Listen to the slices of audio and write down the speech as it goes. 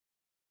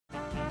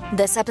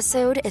This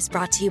episode is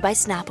brought to you by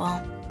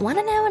Snapple. Want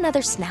to know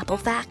another Snapple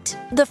fact?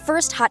 The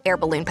first hot air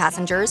balloon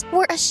passengers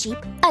were a sheep,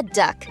 a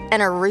duck,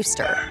 and a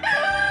rooster.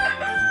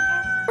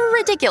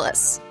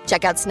 Ridiculous.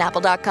 Check out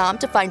Snapple.com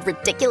to find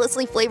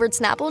ridiculously flavored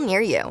Snapple near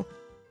you.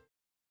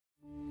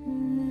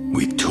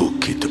 We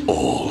took it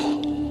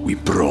all. We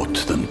brought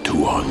them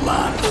to our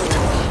land.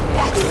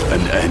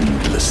 An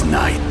endless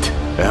night,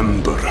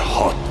 ember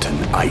hot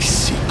and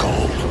icy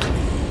cold.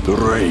 The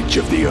rage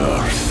of the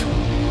earth.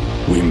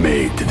 We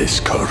made this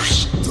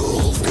curse.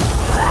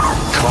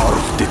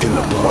 Carved it in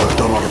the blood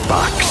on our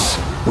backs.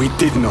 We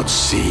did not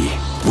see.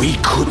 We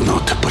could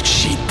not, but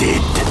she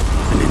did.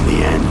 And in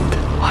the end...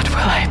 What will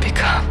I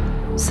become?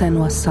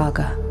 Senua's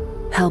Saga.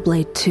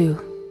 Hellblade 2.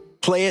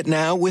 Play it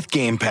now with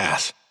Game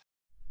Pass.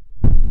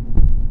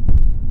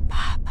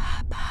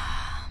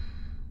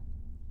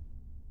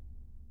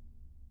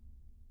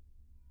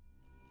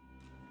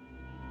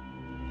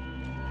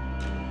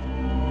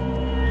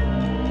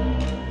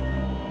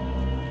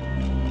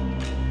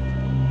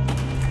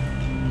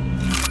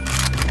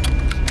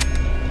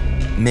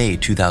 May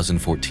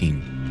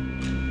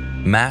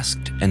 2014.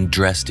 Masked and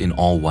dressed in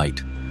all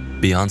white,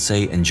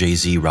 Beyonce and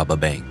Jay-Z rob a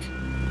bank.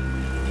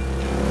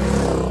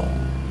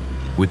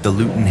 With the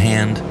loot in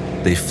hand,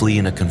 they flee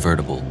in a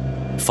convertible,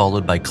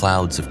 followed by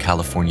clouds of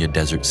California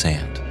desert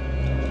sand.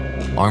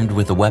 Armed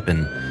with a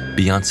weapon,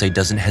 Beyonce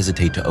doesn't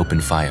hesitate to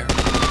open fire.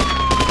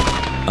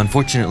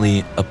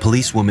 Unfortunately, a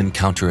policewoman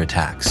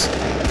counterattacks.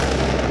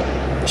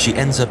 She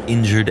ends up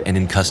injured and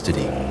in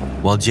custody,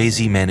 while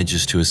Jay-Z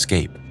manages to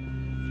escape.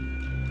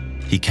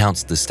 He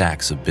counts the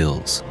stacks of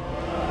bills.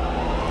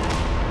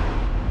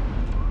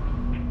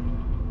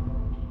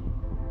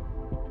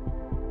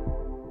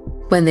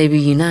 When they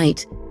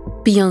reunite,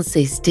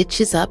 Beyonce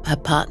stitches up her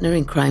partner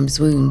in crime's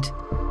wound.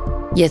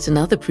 Yet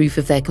another proof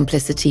of their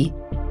complicity,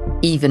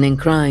 even in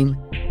crime.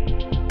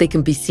 They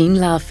can be seen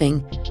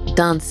laughing,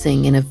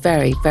 dancing in a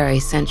very, very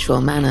sensual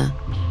manner.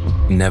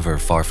 Never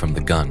far from the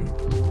gun.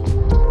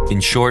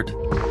 In short,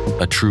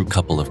 a true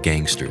couple of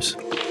gangsters.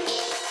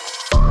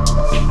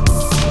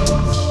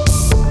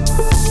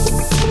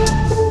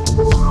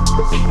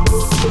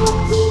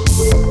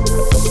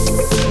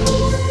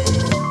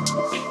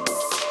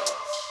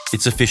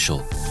 It's official.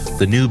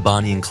 The new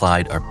Bonnie and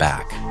Clyde are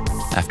back.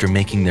 After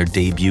making their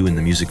debut in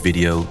the music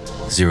video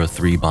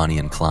 03 Bonnie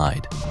and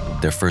Clyde,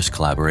 their first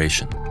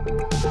collaboration.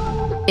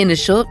 In a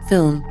short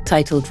film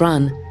titled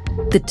Run,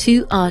 the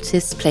two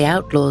artists play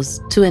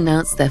outlaws to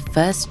announce their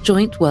first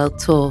joint world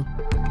tour.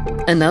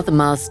 Another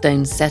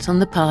milestone set on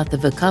the path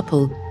of a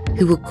couple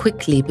who will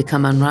quickly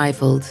become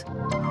unrivaled.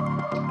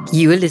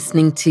 You are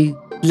listening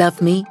to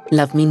Love Me,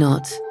 Love Me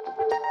Not.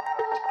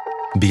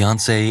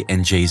 Beyonce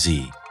and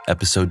Jay-Z,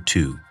 Episode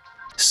 2,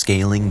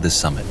 Scaling the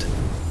Summit.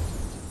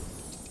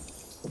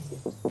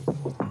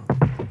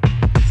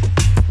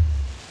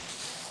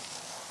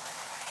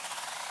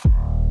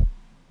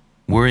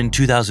 We're in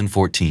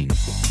 2014.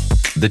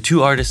 The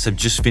two artists have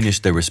just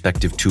finished their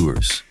respective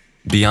tours.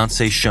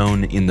 Beyonce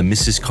shown in the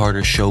Mrs.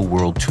 Carter Show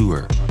World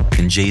Tour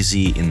and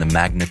Jay-Z in the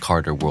Magna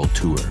Carta World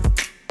Tour.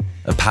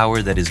 A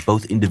power that is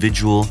both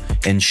individual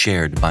and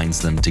shared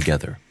binds them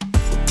together.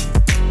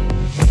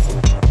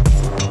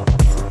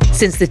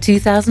 Since the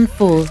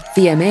 2004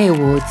 VMA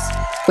Awards,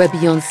 where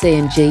Beyonce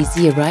and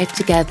Jay-Z arrived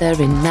together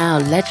in now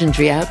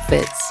legendary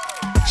outfits,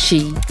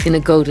 she in a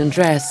golden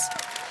dress,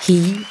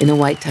 he in a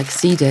white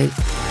tuxedo,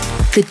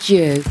 the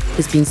duo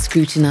has been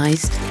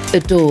scrutinized,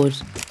 adored,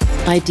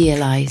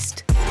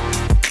 idealized.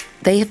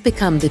 They have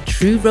become the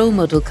true role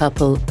model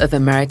couple of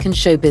American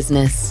show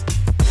business.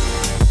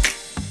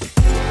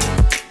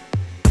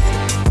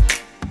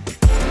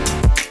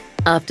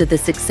 After the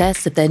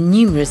success of their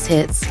numerous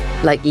hits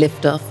like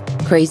Liftoff,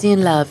 Crazy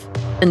in Love,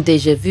 and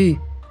Deja Vu,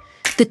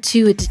 the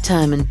two are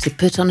determined to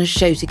put on a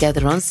show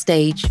together on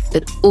stage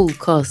at all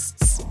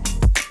costs.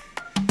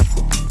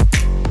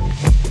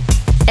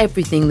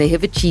 Everything they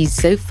have achieved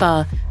so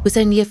far was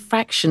only a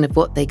fraction of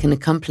what they can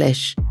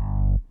accomplish.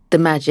 The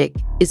magic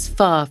is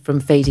far from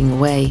fading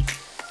away.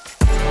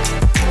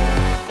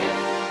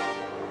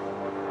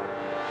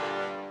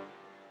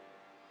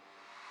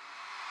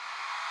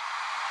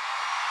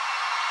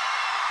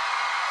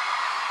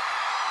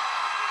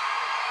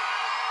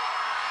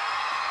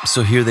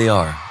 So here they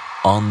are,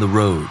 on the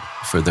road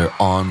for their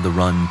On the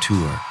Run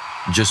tour,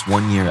 just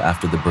 1 year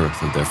after the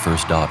birth of their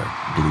first daughter,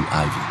 Blue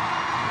Ivy.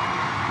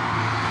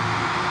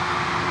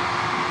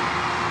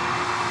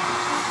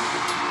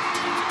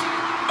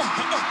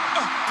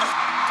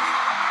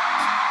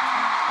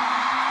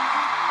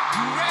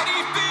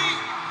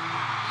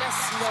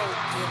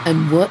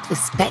 And what a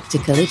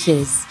spectacle it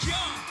is.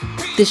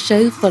 The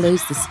show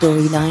follows the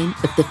storyline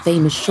of the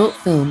famous short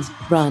film,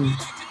 Run.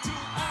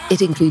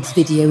 It includes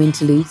video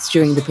interludes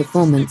during the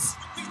performance,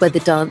 where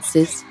the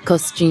dances,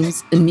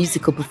 costumes, and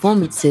musical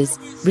performances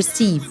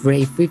receive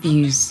rave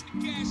reviews.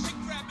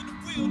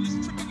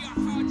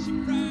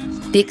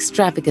 The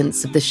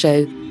extravagance of the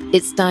show,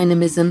 its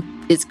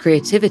dynamism, its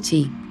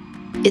creativity,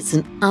 it's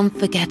an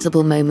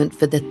unforgettable moment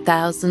for the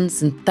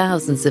thousands and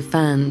thousands of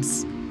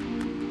fans.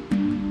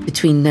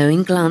 Between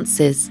knowing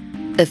glances,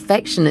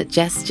 affectionate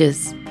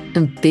gestures,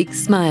 and big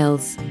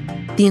smiles,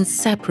 the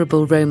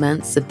inseparable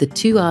romance of the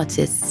two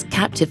artists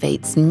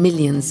captivates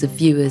millions of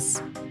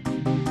viewers.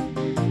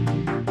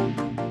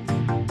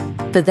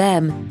 For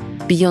them,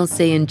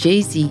 Beyonce and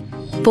Jay-Z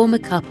form a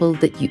couple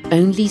that you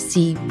only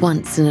see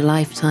once in a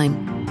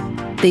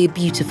lifetime. They are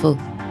beautiful,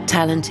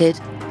 talented,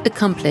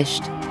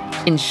 accomplished,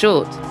 in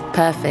short,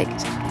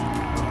 perfect.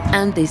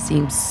 And they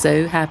seem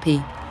so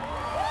happy.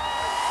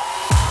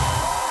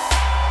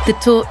 The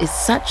tour is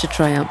such a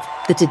triumph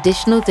that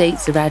additional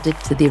dates are added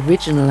to the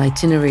original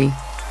itinerary.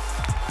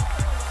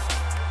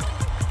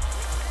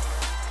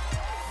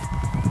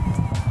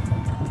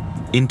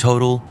 In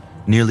total,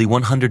 nearly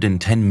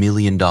 $110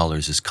 million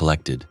is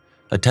collected,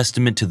 a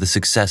testament to the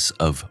success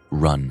of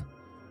Run.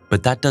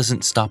 But that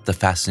doesn't stop the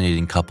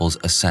fascinating couple's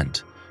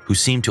ascent, who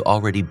seem to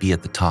already be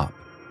at the top.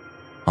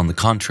 On the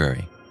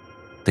contrary,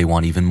 they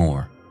want even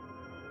more.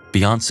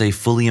 Beyonce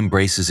fully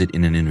embraces it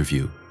in an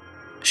interview.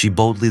 She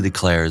boldly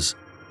declares,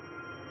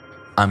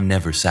 "I'm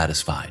never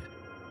satisfied."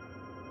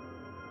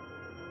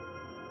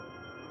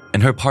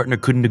 And her partner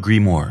couldn't agree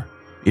more.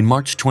 In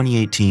March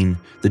 2018,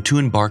 the two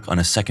embark on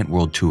a second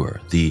world tour,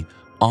 the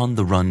On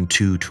the Run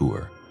 2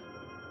 tour.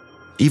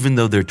 Even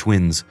though they're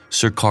twins,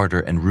 Sir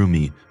Carter and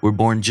Rumi were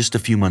born just a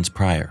few months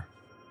prior.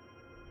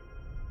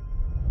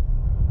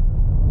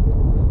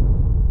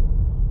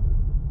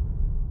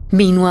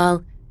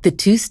 Meanwhile, the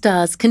two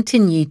stars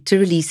continued to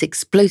release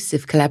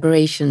explosive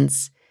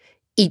collaborations,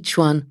 each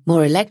one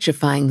more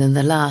electrifying than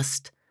the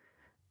last.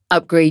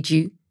 Upgrade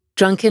You,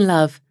 Drunk in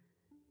Love,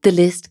 the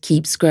list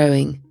keeps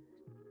growing.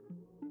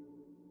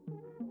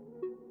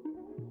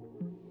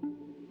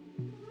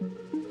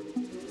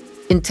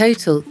 In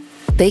total,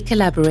 they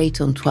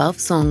collaborate on 12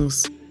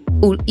 songs,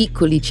 all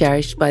equally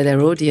cherished by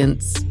their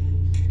audience.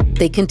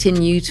 They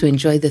continue to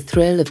enjoy the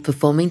thrill of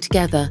performing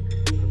together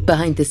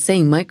behind the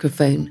same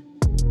microphone.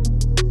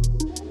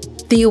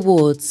 The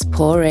awards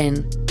pour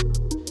in.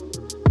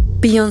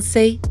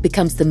 Beyonce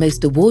becomes the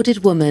most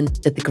awarded woman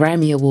at the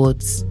Grammy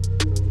Awards.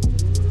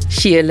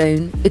 She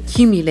alone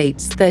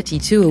accumulates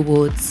 32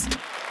 awards.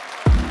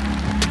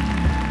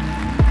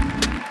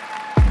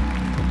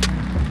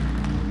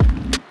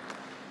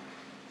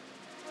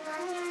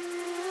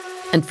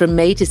 And from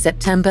May to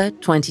September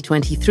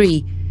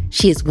 2023,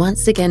 she is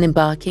once again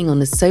embarking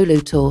on a solo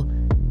tour,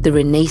 the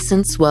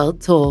Renaissance World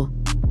Tour.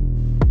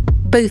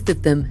 Both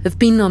of them have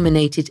been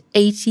nominated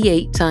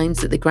 88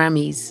 times at the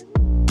Grammys.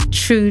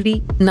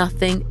 Truly,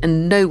 nothing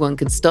and no one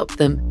can stop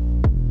them.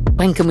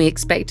 When can we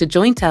expect a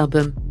joint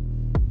album?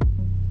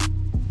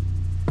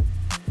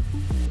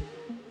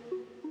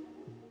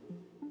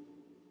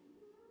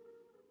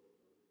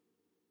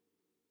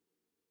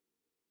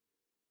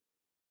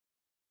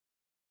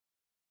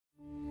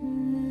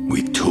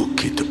 We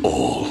took it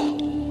all.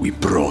 We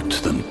brought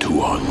them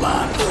to our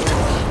land.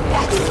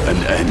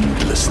 An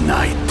endless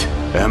night,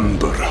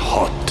 ember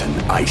hot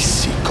and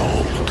icy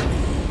cold.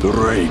 The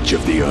rage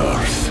of the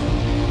earth.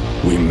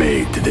 We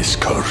made this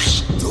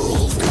curse.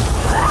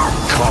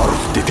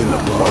 Carved it in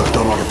the blood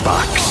on our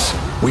backs.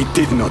 We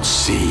did not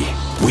see.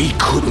 We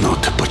could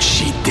not, but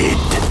she did.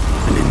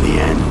 And in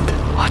the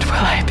end, what will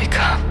I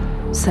become?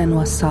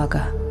 Senua's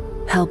Saga,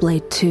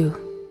 Hellblade 2.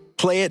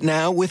 Play it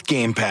now with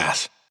Game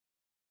Pass.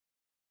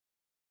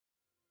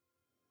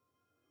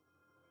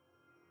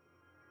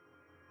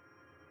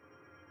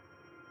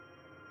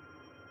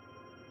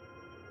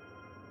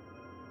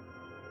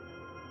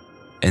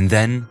 And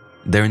then,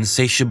 their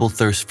insatiable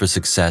thirst for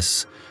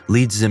success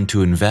leads them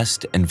to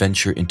invest and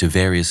venture into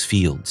various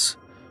fields.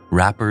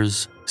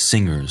 Rappers,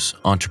 singers,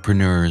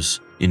 entrepreneurs,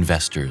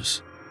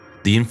 investors.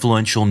 The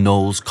influential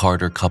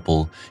Knowles-Carter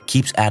couple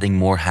keeps adding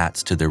more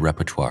hats to their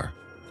repertoire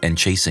and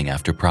chasing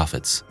after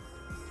profits.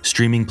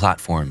 Streaming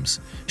platforms,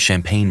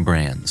 champagne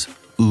brands,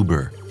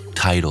 Uber,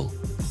 Tidal.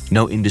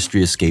 No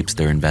industry escapes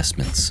their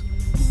investments.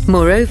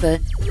 Moreover,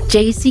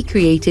 Jay-Z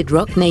created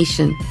Roc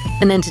Nation,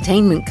 an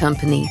entertainment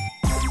company.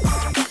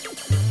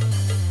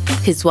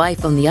 His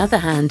wife, on the other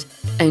hand,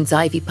 owns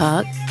Ivy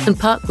Park and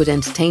Parkwood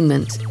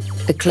Entertainment,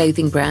 a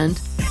clothing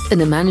brand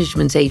and a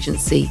management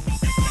agency.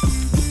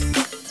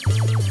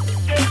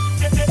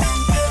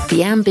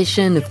 The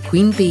ambition of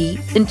Queen Bee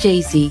and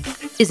Jay-Z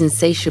is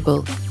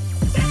insatiable.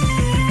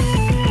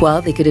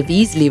 While they could have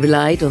easily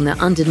relied on their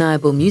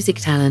undeniable music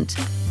talent,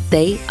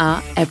 they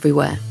are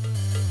everywhere.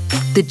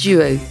 The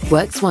duo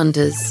works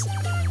wonders.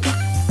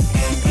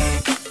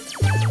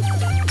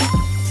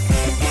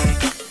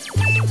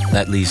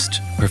 At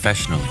least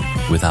professionally,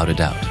 without a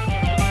doubt.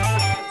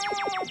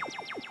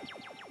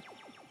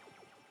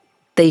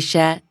 They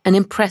share an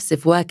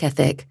impressive work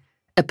ethic,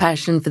 a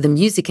passion for the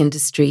music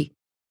industry.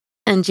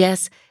 And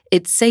yes,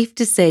 it's safe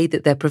to say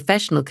that their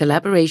professional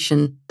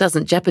collaboration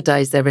doesn't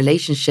jeopardize their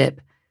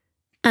relationship,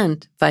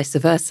 and vice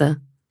versa.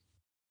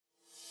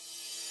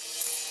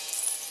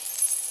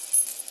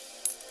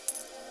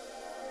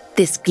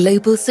 This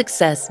global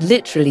success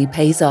literally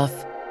pays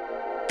off.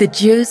 The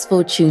duo's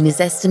fortune is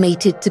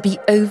estimated to be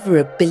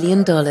over $1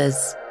 billion.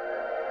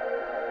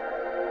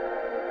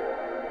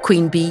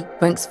 Queen Bee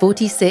ranks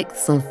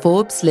 46th on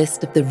Forbes'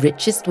 list of the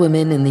richest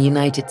women in the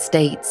United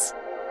States.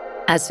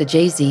 As for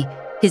Jay-Z,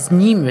 his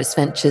numerous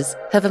ventures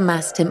have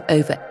amassed him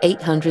over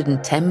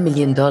 $810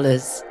 million.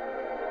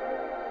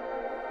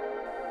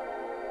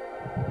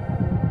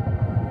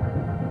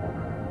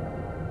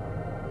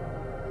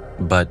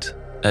 But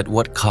at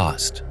what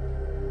cost?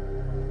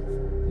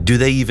 Do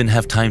they even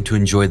have time to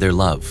enjoy their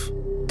love,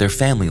 their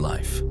family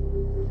life?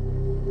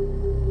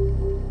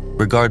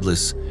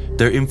 Regardless,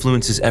 their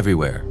influence is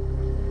everywhere,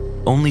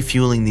 only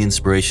fueling the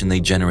inspiration they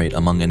generate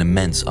among an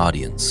immense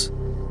audience.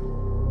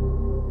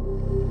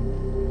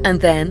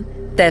 And then,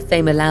 their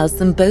fame allows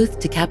them both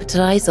to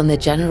capitalize on their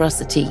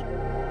generosity.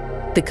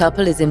 The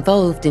couple is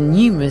involved in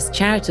numerous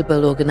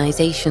charitable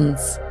organizations.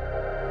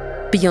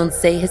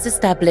 Beyonce has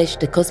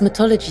established a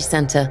cosmetology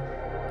center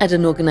and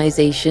an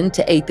organization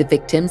to aid the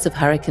victims of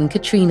Hurricane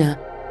Katrina,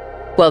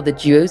 while the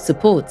duo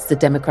supports the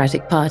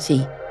Democratic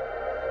Party.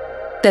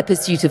 Their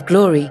pursuit of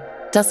glory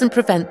doesn't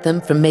prevent them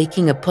from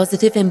making a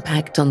positive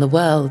impact on the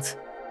world.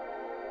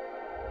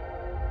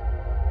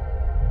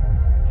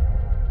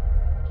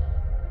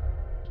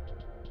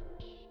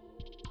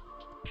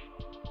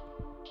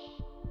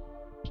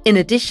 In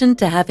addition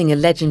to having a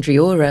legendary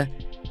aura,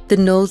 the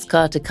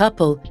Knowles-Carter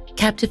couple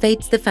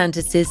captivates the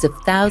fantasies of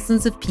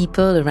thousands of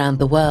people around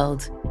the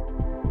world.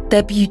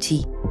 Their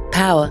beauty,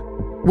 power,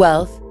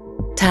 wealth,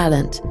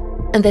 talent,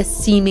 and their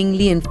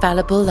seemingly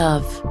infallible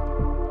love.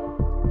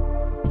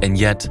 And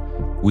yet,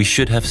 we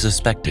should have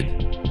suspected.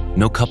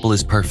 No couple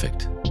is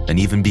perfect, and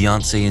even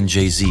Beyonce and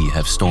Jay-Z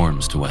have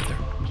storms to weather.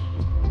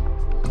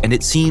 And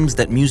it seems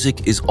that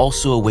music is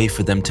also a way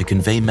for them to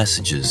convey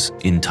messages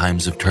in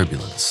times of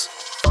turbulence.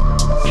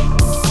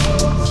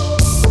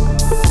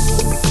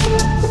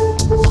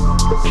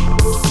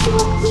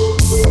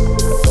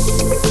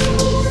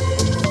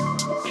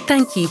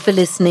 Thank you for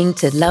listening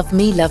to Love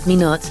Me, Love Me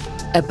Not,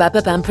 a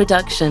Bababam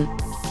production.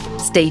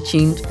 Stay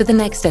tuned for the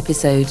next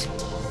episode.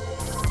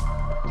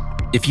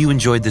 If you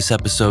enjoyed this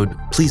episode,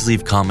 please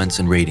leave comments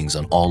and ratings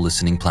on all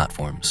listening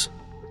platforms.